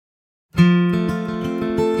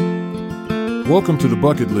Welcome to the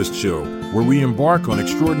Bucket List Show, where we embark on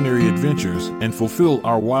extraordinary adventures and fulfill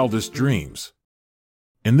our wildest dreams.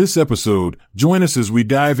 In this episode, join us as we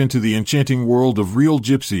dive into the enchanting world of real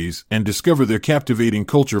gypsies and discover their captivating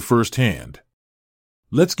culture firsthand.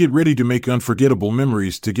 Let's get ready to make unforgettable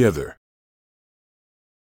memories together.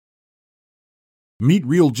 Meet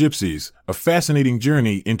Real Gypsies, a fascinating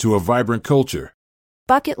journey into a vibrant culture.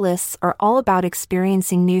 Bucket lists are all about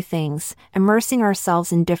experiencing new things, immersing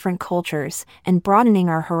ourselves in different cultures, and broadening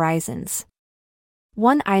our horizons.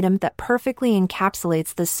 One item that perfectly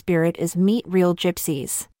encapsulates this spirit is Meet Real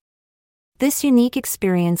Gypsies. This unique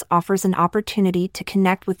experience offers an opportunity to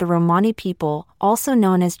connect with the Romani people, also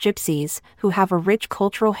known as gypsies, who have a rich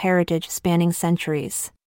cultural heritage spanning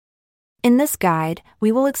centuries. In this guide,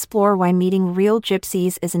 we will explore why meeting real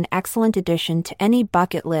gypsies is an excellent addition to any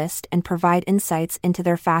bucket list and provide insights into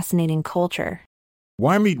their fascinating culture.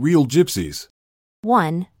 Why meet real gypsies?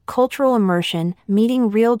 1. Cultural immersion.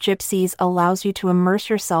 Meeting real gypsies allows you to immerse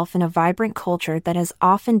yourself in a vibrant culture that has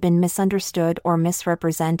often been misunderstood or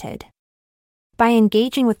misrepresented. By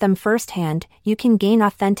engaging with them firsthand, you can gain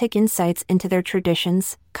authentic insights into their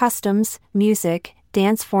traditions, customs, music,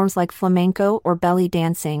 dance forms like flamenco or belly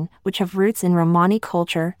dancing, which have roots in Romani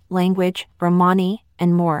culture, language, Romani,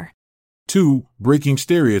 and more. 2. Breaking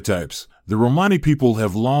stereotypes. The Romani people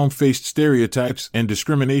have long faced stereotypes and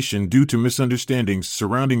discrimination due to misunderstandings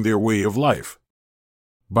surrounding their way of life.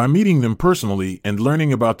 By meeting them personally and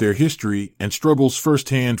learning about their history and struggles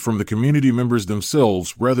firsthand from the community members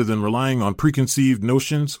themselves rather than relying on preconceived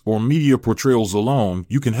notions or media portrayals alone,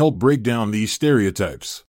 you can help break down these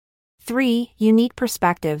stereotypes. 3. Unique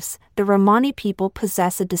perspectives. The Romani people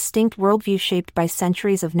possess a distinct worldview shaped by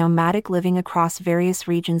centuries of nomadic living across various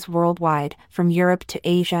regions worldwide, from Europe to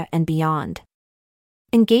Asia and beyond.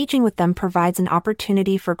 Engaging with them provides an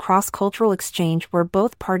opportunity for cross-cultural exchange where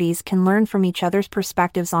both parties can learn from each other's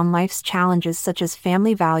perspectives on life's challenges such as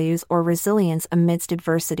family values or resilience amidst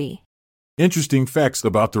adversity. Interesting facts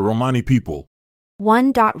about the Romani people.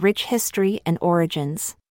 1. Rich history and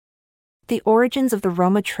origins. The origins of the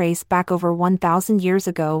Roma trace back over 1,000 years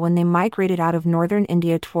ago when they migrated out of northern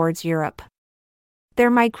India towards Europe. Their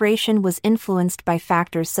migration was influenced by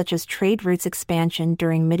factors such as trade routes expansion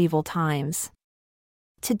during medieval times.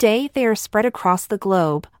 Today they are spread across the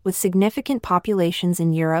globe, with significant populations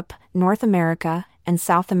in Europe, North America, and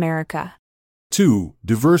South America. 2.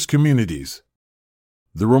 Diverse communities.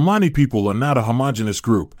 The Romani people are not a homogeneous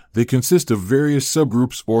group. They consist of various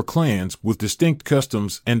subgroups or clans with distinct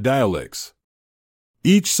customs and dialects.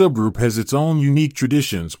 Each subgroup has its own unique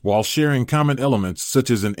traditions while sharing common elements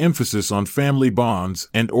such as an emphasis on family bonds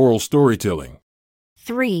and oral storytelling.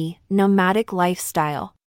 3. Nomadic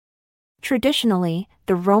lifestyle. Traditionally,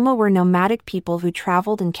 the Roma were nomadic people who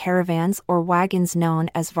traveled in caravans or wagons known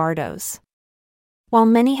as vardos. While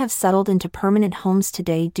many have settled into permanent homes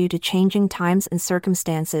today due to changing times and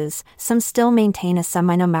circumstances, some still maintain a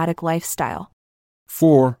semi-nomadic lifestyle.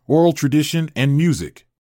 4. Oral tradition and music.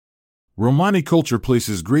 Romani culture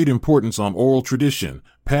places great importance on oral tradition,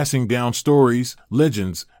 passing down stories,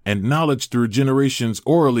 legends, and knowledge through generations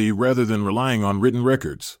orally rather than relying on written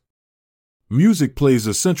records. Music plays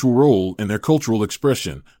a central role in their cultural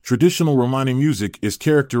expression. Traditional Romani music is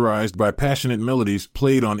characterized by passionate melodies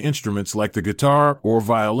played on instruments like the guitar or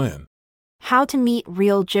violin. How to meet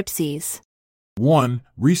real gypsies. 1.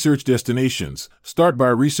 Research destinations. Start by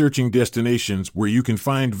researching destinations where you can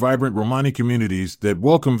find vibrant Romani communities that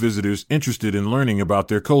welcome visitors interested in learning about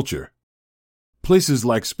their culture. Places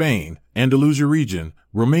like Spain, Andalusia region,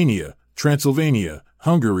 Romania, Transylvania,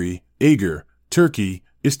 Hungary, Ager, Turkey,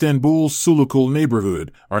 Istanbul's Sulukul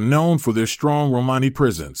neighborhood are known for their strong Romani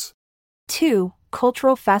presence. 2.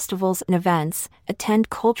 Cultural festivals and events.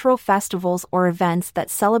 Attend cultural festivals or events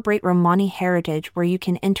that celebrate Romani heritage where you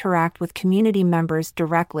can interact with community members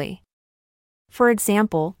directly. For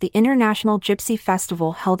example, the International Gypsy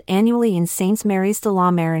Festival held annually in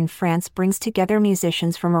Saintes-Maries-de-la-Mer in France brings together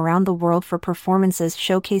musicians from around the world for performances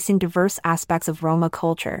showcasing diverse aspects of Roma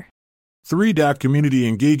culture. 3. Community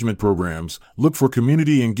engagement programs. Look for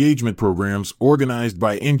community engagement programs organized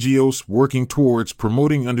by NGOs working towards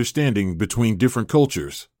promoting understanding between different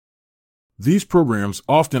cultures. These programs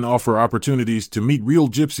often offer opportunities to meet real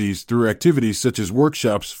gypsies through activities such as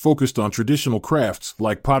workshops focused on traditional crafts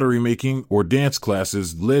like pottery making or dance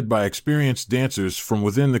classes led by experienced dancers from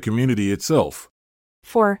within the community itself.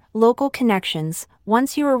 4. Local connections.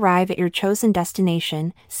 Once you arrive at your chosen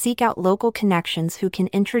destination, seek out local connections who can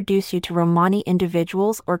introduce you to Romani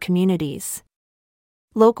individuals or communities.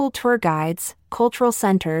 Local tour guides, cultural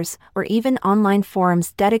centers, or even online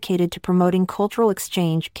forums dedicated to promoting cultural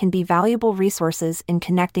exchange can be valuable resources in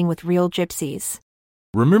connecting with real gypsies.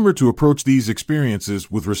 Remember to approach these experiences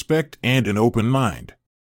with respect and an open mind.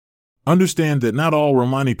 Understand that not all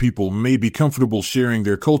Romani people may be comfortable sharing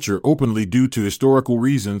their culture openly due to historical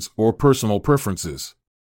reasons or personal preferences.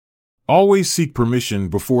 Always seek permission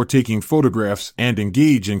before taking photographs and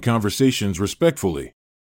engage in conversations respectfully.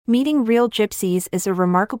 Meeting real gypsies is a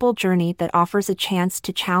remarkable journey that offers a chance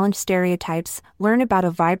to challenge stereotypes, learn about a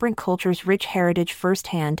vibrant culture's rich heritage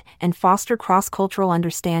firsthand, and foster cross-cultural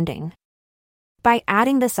understanding. By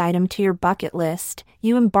adding this item to your bucket list,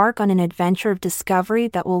 you embark on an adventure of discovery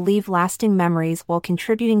that will leave lasting memories while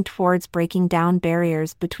contributing towards breaking down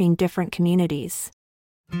barriers between different communities.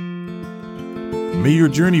 May your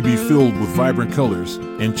journey be filled with vibrant colors,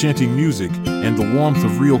 enchanting music, and the warmth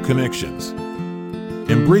of real connections.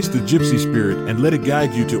 Embrace the gypsy spirit and let it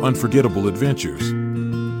guide you to unforgettable adventures.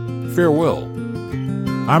 Farewell.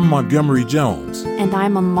 I'm Montgomery Jones. And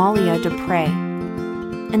I'm Amalia Dupre.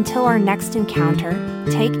 Until our next encounter,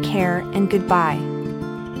 take care and goodbye.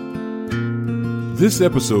 This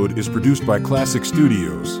episode is produced by Classic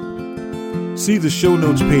Studios. See the show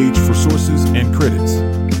notes page for sources and credits.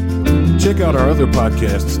 Check out our other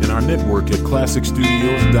podcasts in our network at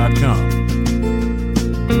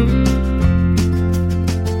classicstudios.com.